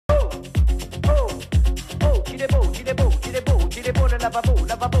Hi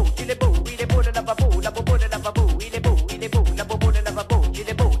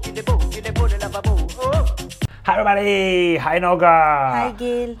everybody! Hi Noga! Hi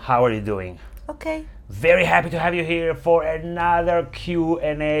Gil. How are you doing? Okay. Very happy to have you here for another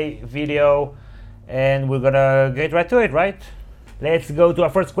Q&A video, and we're gonna get right to it, right? Let's go to our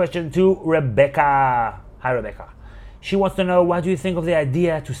first question to Rebecca. Hi Rebecca. She wants to know, what do you think of the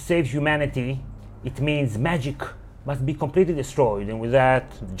idea to save humanity? It means magic must be completely destroyed, and with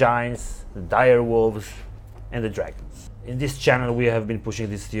that, the giants, the dire wolves, and the dragons. In this channel we have been pushing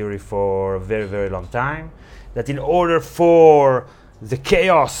this theory for a very, very long time, that in order for the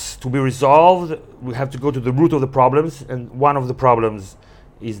chaos to be resolved, we have to go to the root of the problems, and one of the problems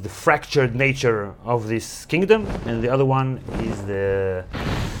is the fractured nature of this kingdom, and the other one is the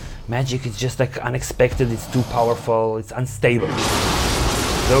magic. It's just like unexpected, it's too powerful, it's unstable.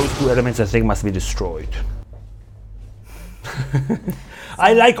 Those two elements, I think, must be destroyed.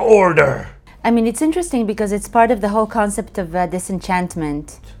 I like order. I mean, it's interesting because it's part of the whole concept of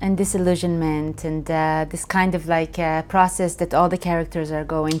disenchantment and disillusionment, and this kind of like process that all the characters are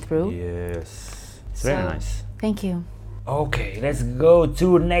going through. Yes, it's very nice. Thank you. Okay, let's go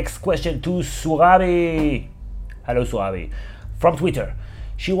to next question to Surabi. Hello Surabi. From Twitter.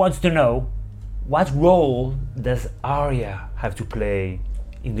 She wants to know, what role does Arya have to play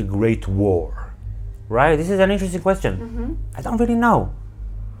in the Great War? Right, this is an interesting question. Mm-hmm. I don't really know.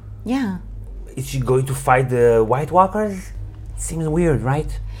 Yeah. Is she going to fight the White Walkers? It seems weird,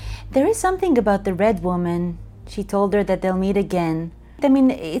 right? There is something about the Red Woman. She told her that they'll meet again. I mean,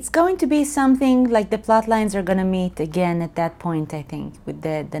 it's going to be something like the plot lines are going to meet again at that point, I think, with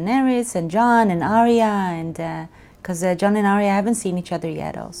the Daenerys and Jon and Arya, and because Jon and Arya haven't seen each other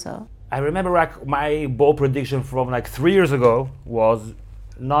yet also. I remember like my bold prediction from like 3 years ago was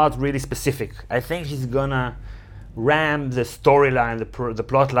not really specific. I think she's gonna ram the storyline, the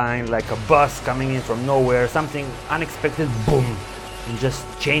plot line, like a bus coming in from nowhere, something unexpected, boom, and just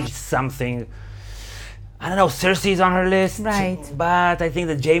change something. I don't know, Cersei's on her list, right? But I think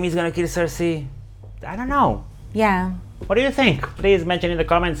that Jaime's gonna kill Cersei. I don't know. Yeah. What do you think? Please mention in the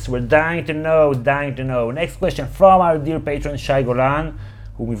comments. We're dying to know, dying to know. Next question from our dear patron Shai Golan,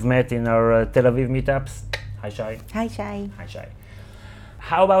 who we've met in our Tel Aviv meetups. Hi Shai. Hi Shai. Hi Shai.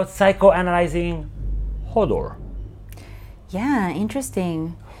 How about psychoanalyzing Hodor? Yeah,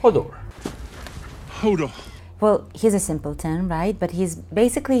 interesting. Hodor. Well, he's a simpleton, right? But he's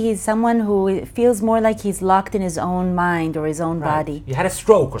someone who feels more like he's locked in his own mind or his own body. He had a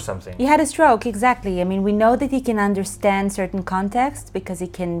stroke or something. He had a stroke, exactly. I mean, we know that he can understand certain contexts because he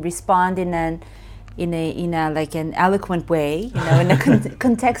can respond in a like an eloquent way, you know, in a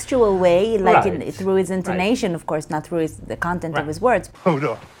contextual way, like through his intonation, of course, not through the content of his words.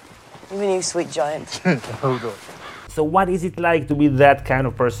 Hodor. Even you, sweet giant. Hodor. So what is it like to be that kind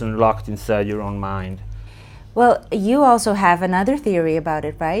of person locked inside your own mind? Well, you also have another theory about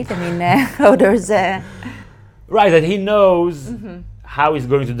it, right? I mean, Hodor's... Right, that he knows how he's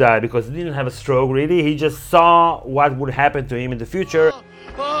going to die, because he didn't have a stroke, really. He just saw what would happen to him in the future.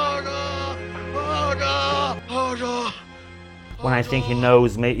 When I think he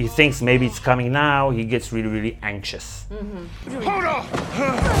knows, he thinks maybe it's coming now, he gets really, really anxious. Hodor,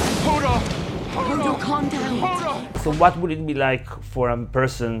 calm down. So what would it be like for a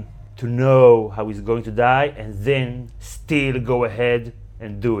person to know how he's going to die and then still go ahead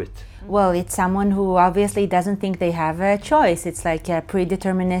and do it? Well, it's someone who obviously doesn't think they have a choice. It's like a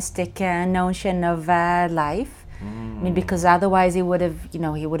predeterministic notion of life. I mean, because otherwise he would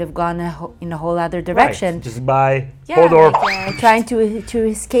have gone in a whole other direction. Right, just by Hodor. Like, trying to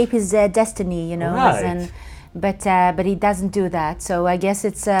escape his destiny, you know. Right. But he doesn't do that. So I guess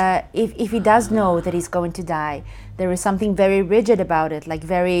it's if he does know that he's going to die, there is something very rigid about it, like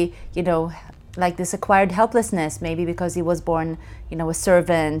very, you know, like this acquired helplessness, maybe because he was born, you know, a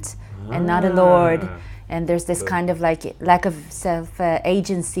servant and not a lord, and there's this kind of like lack of self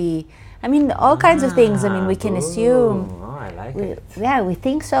agency. I mean, all kinds of things. I mean, we can assume. Oh, I like it. Yeah, we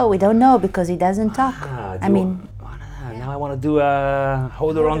think so. We don't know because he doesn't talk. Now I want to do a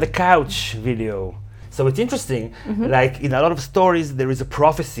Hodor on the couch video. So it's interesting, like in a lot of stories there is a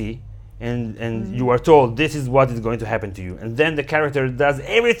prophecy, and you are told this is what is going to happen to you, and then the character does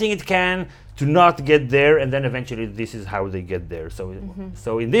everything it can to not get there, and then eventually this is how they get there. So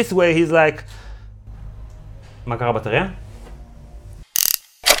so in this way he's like, מה קרה בטריה?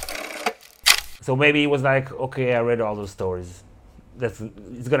 So maybe he was like, okay, I read all those stories.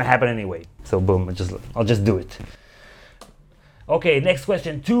 It's gonna happen anyway. So boom, I'll just do it. Okay, next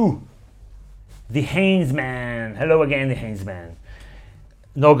question, 2. The Hainesman. Hello again, the Hainesman.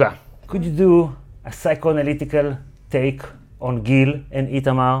 Noga, could you do a psychoanalytical take on Gil and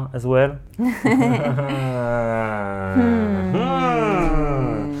Itamar as well?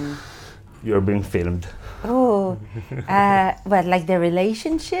 You're being filmed. Oh, what, like the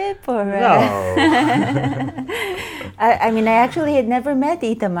relationship or? No. I mean, I actually had never met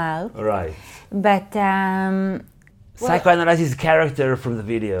Itamar, Right. but Psychoanalyze his character from the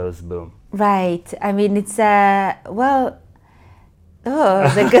videos. Boom. right. I mean, it's well. Oh,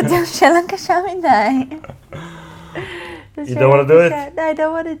 זה גדול שאלה קשה מדי. You don't want to do it? No, I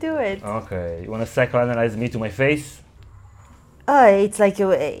don't want to do it. Okay. You want to psychoanalyze me to my face? Oh, it's like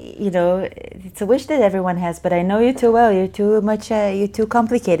you know, it's a wish that everyone has, but I know you too well. You're too much. You're too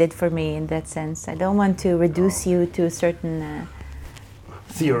complicated for me in that sense. I don't want to reduce you to a certain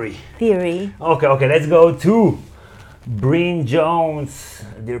Theory. theory. Okay. Let's go to Bryn Jones,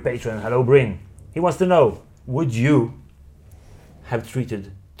 dear patron. Hello, Bryn. He wants to know: would you have treated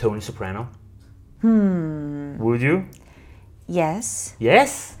Tony Soprano? Would you? Yes.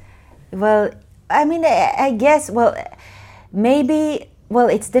 Yes. Well, I mean, I guess. Well, maybe. Well,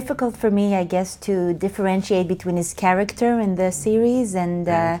 it's difficult for me, I guess, to differentiate between his character in the series and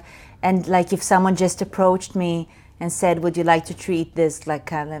like if someone just approached me and said, "Would you like to treat this like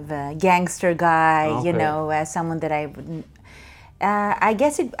kind of a gangster guy?" Okay. You know, as someone that I wouldn't. I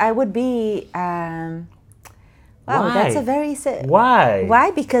guess I would be. Wow, Why? that's a very. Why? Why?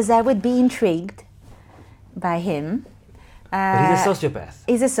 Because I would be intrigued by him. But he's a sociopath.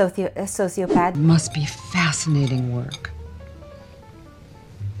 He's a sociopath. Must be fascinating work.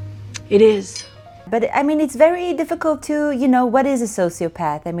 It is. But I mean, it's very difficult to, you know, what is a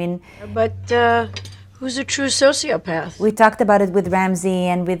sociopath? I mean, But who's a true sociopath? we talked about it with Ramsey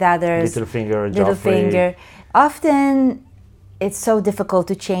and with others. Littlefinger, Joffrey. Littlefinger. Often, it's so difficult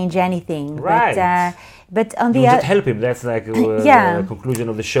to change anything. Right. But on You the just other, help him. That's like Yeah. the conclusion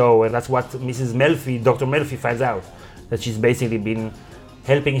of the show, and that's what Mrs. Melfi, Dr. Melfi, finds out. That she's basically been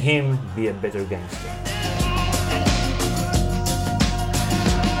helping him be a better gangster.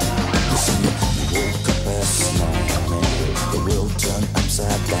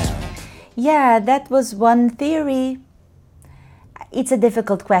 yeah, that was one theory. It's a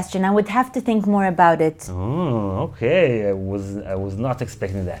difficult question. I would have to think more about it. Oh, okay. I was not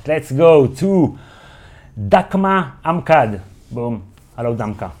expecting that. Let's go to Dakma Amkad. Boom. Hello,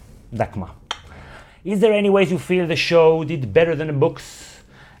 Dakma. Is there any ways you feel the show did better than the books?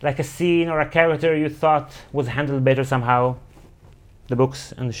 Like a scene or a character you thought was handled better somehow? The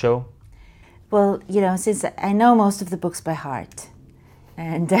books and the show? Well, you know, since I know most of the books by heart,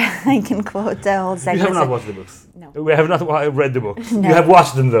 and I can quote the whole You segment. have not watched the books. No. We have not read the books. No. You have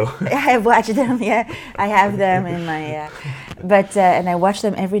watched them though. I have watched them. Yeah, I have them in my. But and I watch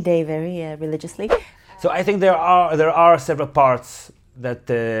them every day very religiously. So I think there are several parts that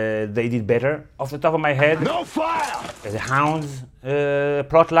they did better. Off the top of my head, No fire! the Hound's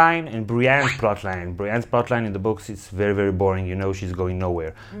plotline and Brienne's plotline. Brienne's plotline in the books is very, very boring. You know she's going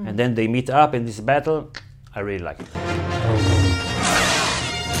nowhere. And then they meet up in this battle. I really like it.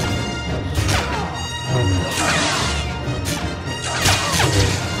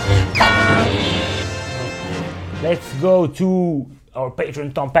 Let's go to our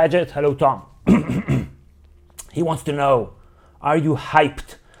patron Tom Paget. Hello, Tom. He wants to know, are you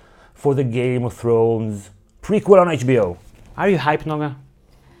hyped for the Game of Thrones prequel on HBO? Are you hyped, Noga?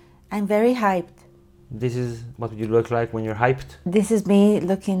 I'm very hyped. This is what you look like when you're hyped? This is me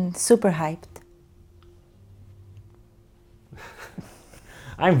looking super hyped.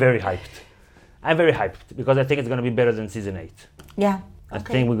 I'm very hyped. I'm very hyped because I think it's going to be better than season 8. Yeah. I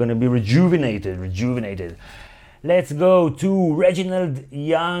think we're going to be rejuvenated. Let's go to Reginald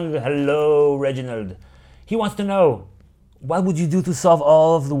Young. Hello, Reginald. He wants to know, what would you do to solve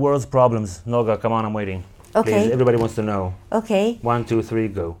all of the world's problems? Noga, come on, I'm waiting. Okay. Please, everybody wants to know. Okay. 1, 2, 3,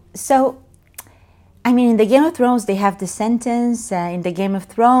 go. So, I mean, in the Game of Thrones, they have the sentence. In the Game of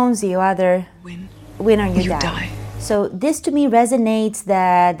Thrones, you either Win. win or you You die. die. So this to me resonates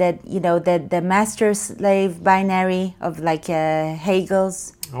that you know that the master-slave binary of like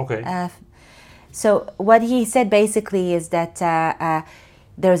Hegel's. Okay. So what he said basically is that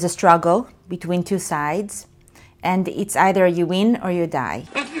there's a struggle between two sides, and it's either you win or you die.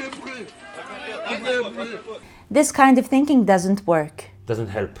 This kind of thinking doesn't work. Doesn't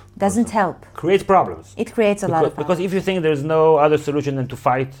help. Doesn't help. Creates problems. It creates a lot of Because problems. if you think there's no other solution than to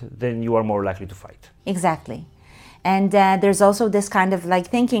fight, then you are more likely to fight. Exactly. And there's also this kind of like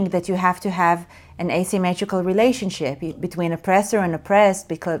thinking that you have to have an asymmetrical relationship between oppressor and oppressed,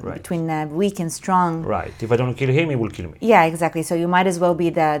 because between weak and strong. Right. If I don't kill him, he will kill me. Yeah, exactly. So you might as well be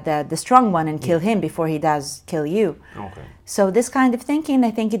the strong one and kill him before he does kill you. Okay. So this kind of thinking,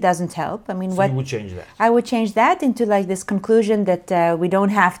 I think it doesn't help. I mean, So you would change that? I would change that into like this conclusion that we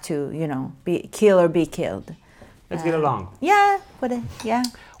don't have to, kill or be killed. Let's get along. Yeah.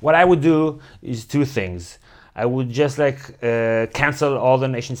 What I would do is two things. I would just cancel all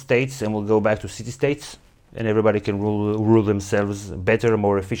the nation states and we'll go back to city-states, and everybody can rule themselves better,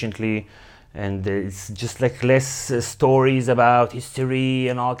 more efficiently, and it's just less stories about history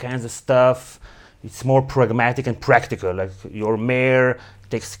and all kinds of stuff. It's more pragmatic and practical. Like your mayor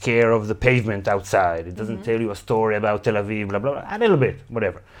takes care of the pavement outside. It doesn't tell you a story about Tel Aviv, blah, blah, blah, a little bit,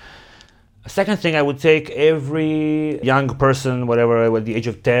 whatever. A second thing, I would take every young person, whatever, at the age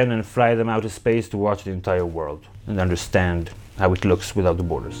of 10, and fly them out to space to watch the entire world and understand how it looks without the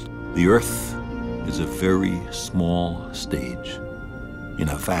borders. The Earth is a very small stage in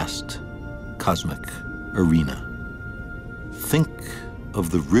a vast cosmic arena. Think of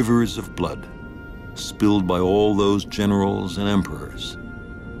the rivers of blood spilled by all those generals and emperors,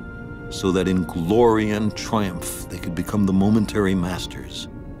 so that in glory and triumph they could become the momentary masters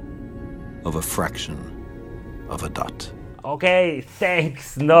of a fraction of a dot. Okay,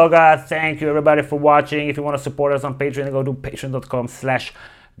 thanks Noga. Thank you everybody for watching. If you want to support us on Patreon, go to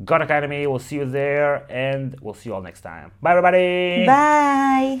patreon.com/GodAcademy. We'll see you there, and we'll see you all next time. Bye everybody.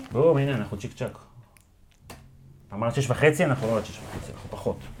 Bye. בואו, הנה, אנחנו צ'יק צ'ק. אמרת 6:30, אנחנו לא 6:30, אנחנו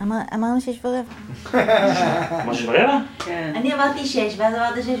פחות. אמרנו 6:15. אמרת 6:15? אני אמרתי 6, ואז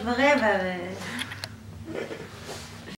אמרת 6:15.